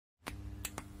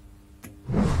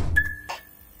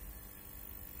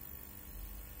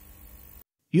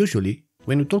Usually,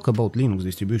 when we talk about Linux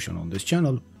distribution on this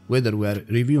channel, whether we are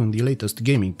reviewing the latest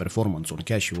gaming performance on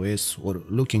CashOS or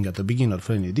looking at a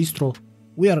beginner-friendly distro,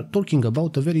 we are talking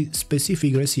about a very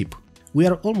specific recipe. We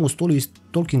are almost always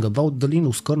talking about the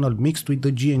Linux kernel mixed with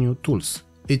the GNU tools.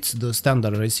 It's the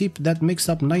standard recipe that makes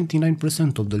up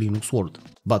 99% of the Linux world.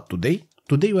 But today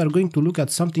we are going to look at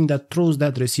something that throws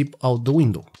that recipe out the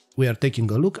window. We are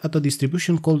taking a look at a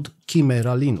distribution called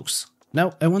Chimera Linux.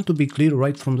 Now, I want to be clear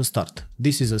right from the start.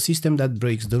 This is a system that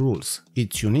breaks the rules.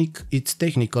 It's unique, it's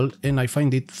technical, and I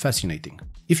find it fascinating.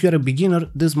 If you're a beginner,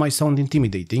 this might sound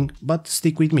intimidating, but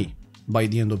stick with me. By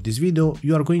the end of this video,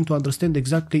 you are going to understand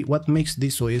exactly what makes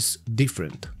this OS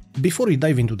different. Before we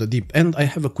dive into the deep end, I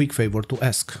have a quick favor to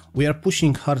ask. We are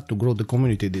pushing hard to grow the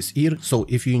community this year, so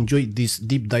if you enjoy these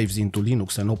deep dives into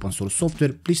Linux and open source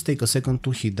software, please take a second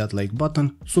to hit that like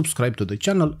button, subscribe to the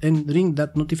channel, and ring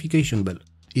that notification bell.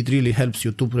 It really helps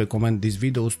YouTube recommend these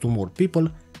videos to more people,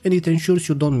 and it ensures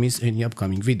you don't miss any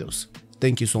upcoming videos.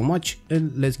 Thank you so much,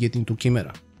 and let's get into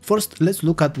Chimera. First, let's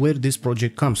look at where this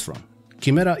project comes from.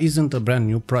 Chimera isn't a brand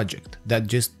new project that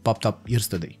just popped up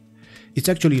yesterday. It's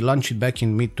actually launched back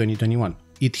in mid-2021.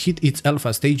 It hit its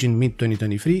alpha stage in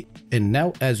mid-2023, and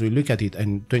now as we look at it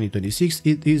in 2026,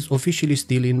 it is officially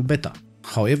still in beta.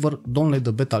 However, don't let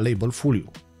the beta label fool you.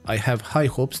 I have high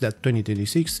hopes that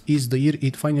 2026 is the year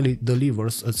it finally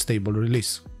delivers a stable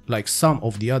release. Like some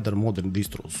of the other modern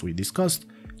distros we discussed,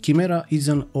 Chimera is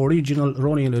an original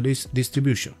rolling release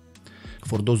distribution.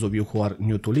 For those of you who are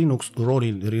new to Linux,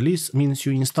 rolling release means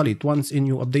you install it once and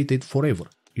you update it forever.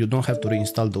 You don't have to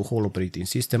reinstall the whole operating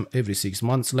system every 6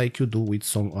 months like you do with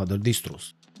some other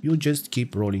distros. You just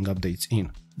keep rolling updates in.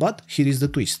 But here is the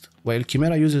twist. While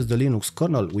Chimera uses the Linux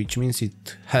kernel, which means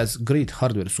it has great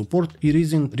hardware support, it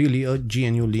isn't really a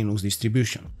GNU Linux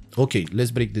distribution. Okay,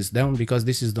 let's break this down because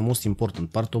this is the most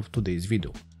important part of today's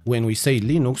video. When we say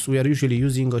Linux, we are usually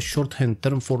using a shorthand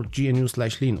term for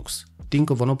GNU/Linux.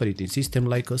 Think of an operating system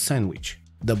like a sandwich.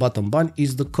 The bottom bun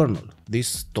is the kernel.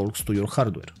 This talks to your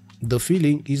hardware. The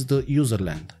filling is the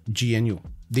userland, GNU.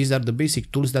 These are the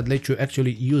basic tools that let you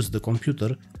actually use the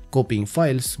computer, copying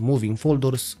files, moving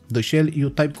folders, the shell you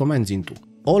type commands into.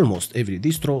 Almost every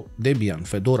distro, Debian,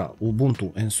 Fedora,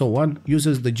 Ubuntu, and so on,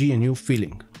 uses the GNU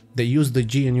filling. They use the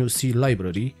GNU C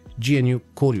library, GNU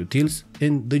core utils,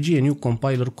 and the GNU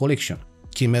compiler collection.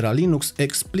 Chimera Linux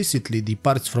explicitly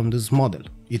departs from this model.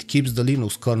 It keeps the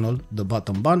Linux kernel, the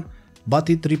bottom bun, but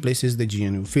it replaces the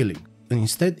GNU filling.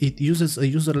 Instead, it uses a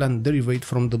userland derived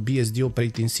from the BSD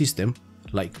operating system,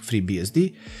 like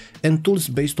FreeBSD, and tools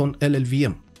based on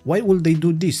LLVM. Why would they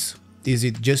do this? Is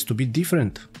it just to be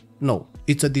different? No,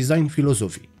 it's a design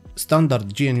philosophy.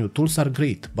 Standard GNU tools are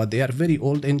great, but they are very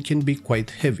old and can be quite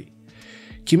heavy.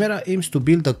 Chimera aims to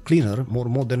build a cleaner, more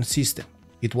modern system.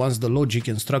 It wants the logic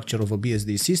and structure of a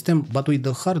BSD system, but with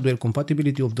the hardware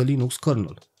compatibility of the Linux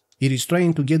kernel. It is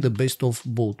trying to get the best of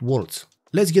both worlds.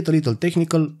 Let's get a little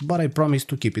technical, but I promise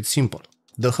to keep it simple.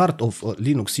 The heart of a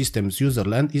Linux system's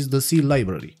userland is the C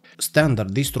library.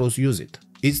 Standard distros use it.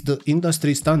 It's the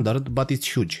industry standard, but it's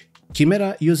huge.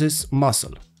 Chimera uses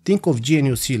musl. Think of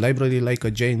GNU C library like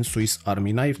a giant Swiss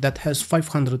army knife that has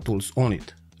 500 tools on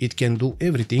it. It can do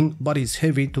everything, but is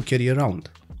heavy to carry around.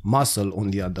 Musl, on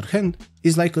the other hand,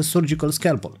 is like a surgical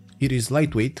scalpel. It is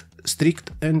lightweight,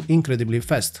 strict, and incredibly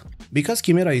fast. Because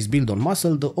Chimera is built on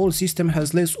musl, the whole system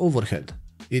has less overhead.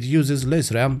 It uses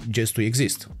less RAM just to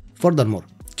exist. Furthermore,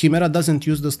 Chimera doesn't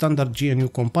use the standard GNU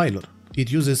compiler. It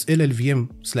uses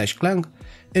LLVM/Clang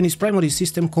and its primary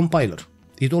system compiler.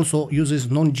 It also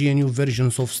uses non-GNU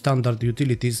versions of standard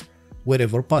utilities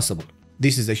wherever possible.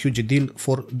 This is a huge deal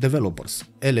for developers.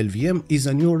 LLVM is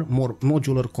a newer, more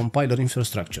modular compiler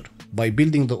infrastructure. By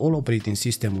building the whole operating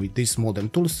system with these modern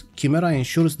tools, Chimera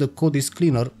ensures the code is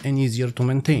cleaner and easier to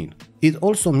maintain. It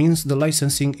also means the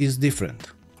licensing is different.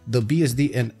 The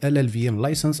BSD and LLVM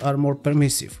license are more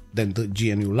permissive than the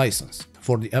GNU license.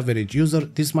 For the average user,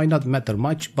 this might not matter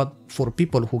much, but for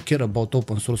people who care about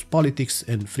open source politics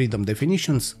and freedom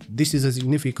definitions, this is a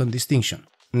significant distinction.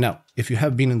 Now, if you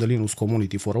have been in the Linux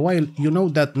community for a while, you know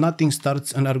that nothing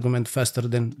starts an argument faster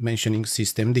than mentioning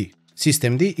systemd.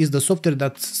 Systemd is the software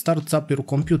that starts up your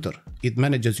computer. It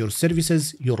manages your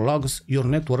services, your logs, your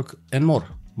network, and more.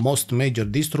 Most major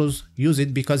distros use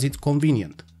it because it's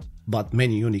convenient. But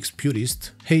many Unix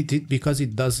purists hate it because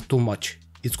it does too much.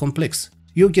 It's complex.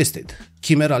 You guessed it,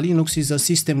 Chimera Linux is a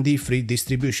systemd-free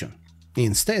distribution.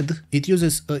 Instead, it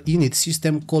uses a init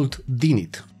system called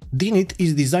dinit. Dinit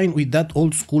is designed with that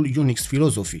old school Unix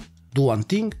philosophy. Do one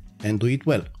thing and do it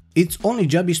well. Its only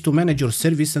job is to manage your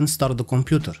service and start the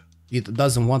computer. It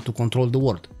doesn't want to control the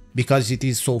world. Because it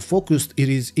is so focused, it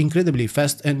is incredibly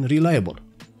fast and reliable.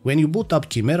 When you boot up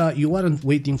Chimera, you aren't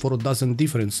waiting for a dozen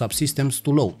different subsystems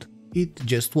to load. It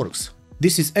just works.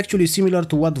 This is actually similar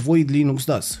to what Void Linux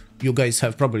does. You guys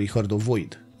have probably heard of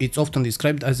Void. It's often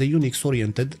described as a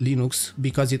Unix-oriented Linux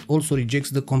because it also rejects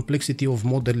the complexity of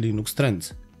modern Linux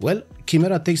trends. Well,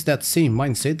 Chimera takes that same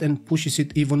mindset and pushes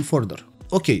it even further.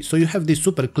 Okay, so you have this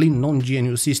super clean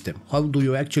non-GNU system. How do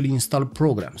you actually install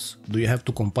programs? Do you have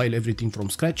to compile everything from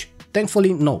scratch?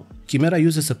 Thankfully, no. Chimera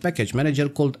uses a package manager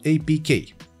called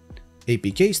APK.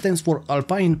 APK stands for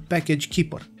Alpine Package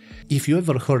Keeper. If you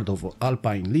ever heard of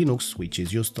Alpine Linux, which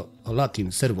is used a lot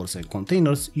in servers and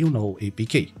containers, you know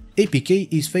APK.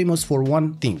 APK is famous for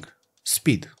one thing: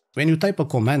 speed. When you type a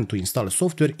command to install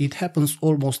software, it happens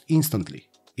almost instantly.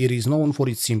 It is known for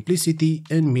its simplicity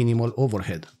and minimal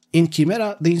overhead. In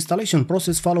Chimera, the installation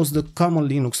process follows the common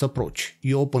Linux approach.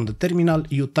 You open the terminal,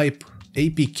 you type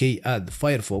apk add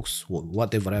Firefox or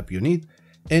whatever app you need,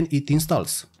 and it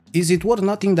installs. Is it worth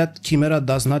noting that Chimera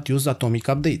does not use atomic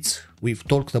updates? We've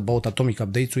talked about atomic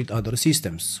updates with other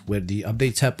systems, where the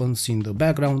updates happens in the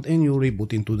background and you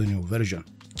reboot into the new version.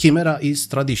 Chimera is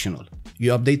traditional.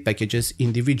 You update packages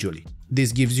individually.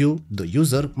 This gives you, the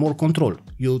user, more control.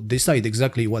 You decide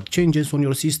exactly what changes on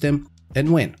your system and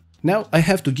when. Now I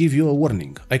have to give you a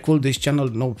warning. I call this channel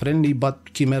no friendly,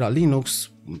 but Chimera Linux,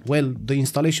 well, the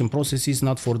installation process is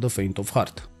not for the faint of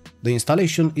heart. The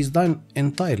installation is done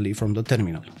entirely from the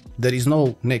terminal. There is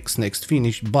no next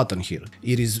finish button here.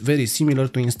 It is very similar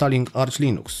to installing Arch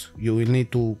Linux. You will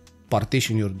need to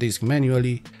partition your disk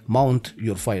manually, mount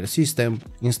your file system,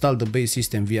 install the base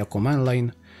system via command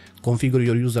line, configure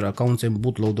your user accounts and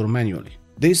bootloader manually.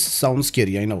 This sounds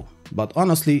scary, I know, but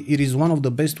honestly it is one of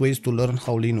the best ways to learn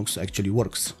how Linux actually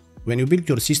works. When you build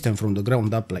your system from the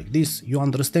ground up like this, you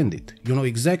understand it. You know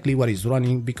exactly what is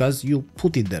running because you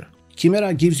put it there.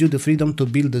 Chimera gives you the freedom to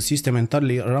build the system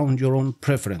entirely around your own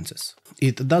preferences.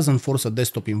 It doesn't force a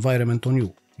desktop environment on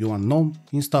you. You want GNOME?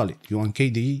 Install it. You want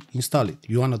KDE? Install it.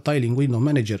 You want a tiling window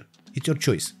manager? It's your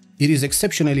choice. It is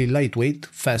exceptionally lightweight,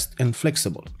 fast and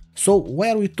flexible. So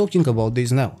why are we talking about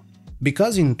this now?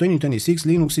 Because in 2026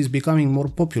 Linux is becoming more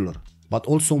popular, but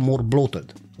also more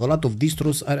bloated. A lot of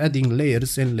distros are adding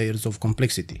layers and layers of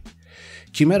complexity.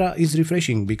 Chimera is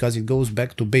refreshing because it goes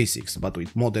back to basics, but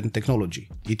with modern technology.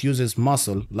 It uses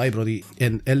musl, library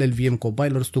and LLVM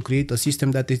compilers to create a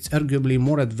system that is arguably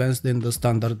more advanced than the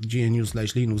standard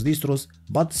GNU/Linux distros,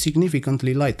 but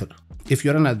significantly lighter. If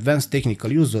you're an advanced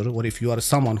technical user, or if you are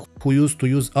someone who used to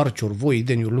use Arch or Void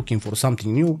and you're looking for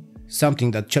something new,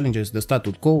 something that challenges the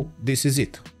status quo, this is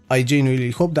it. I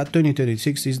genuinely hope that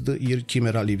 2026 is the year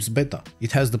Chimera leaves beta.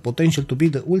 It has the potential to be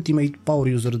the ultimate power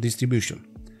user distribution.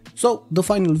 So, the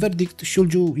final verdict: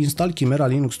 should you install Chimera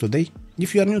Linux today?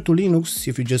 If you are new to Linux,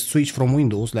 if you just switched from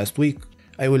Windows last week,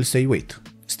 I will say wait.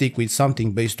 Stick with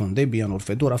something based on Debian or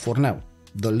Fedora for now.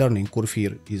 The learning curve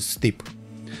here is steep.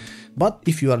 But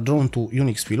if you are drawn to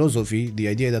Unix philosophy, the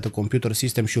idea that a computer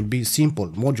system should be simple,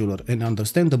 modular and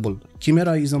understandable,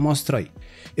 Chimera is a must try.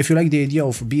 If you like the idea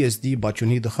of BSD but you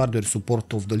need the hardware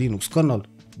support of the Linux kernel,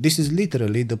 this is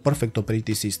literally the perfect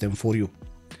operating system for you.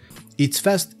 It's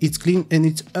fast, it's clean and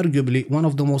it's arguably one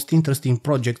of the most interesting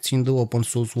projects in the open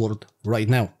source world right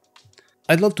now.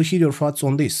 I'd love to hear your thoughts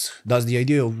on this. Does the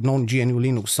idea of non-GNU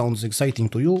Linux sounds exciting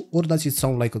to you, or does it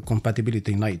sound like a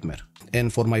compatibility nightmare?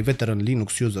 And for my veteran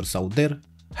Linux users out there,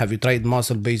 have you tried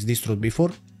musl-based distros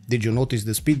before? Did you notice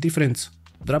the speed difference?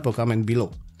 Drop a comment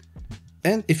below.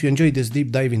 And if you enjoyed this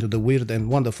deep dive into the weird and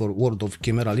wonderful world of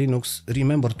Chimera Linux,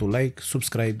 remember to like,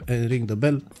 subscribe and ring the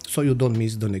bell so you don't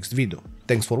miss the next video.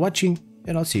 Thanks for watching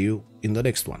and I'll see you in the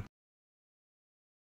next one.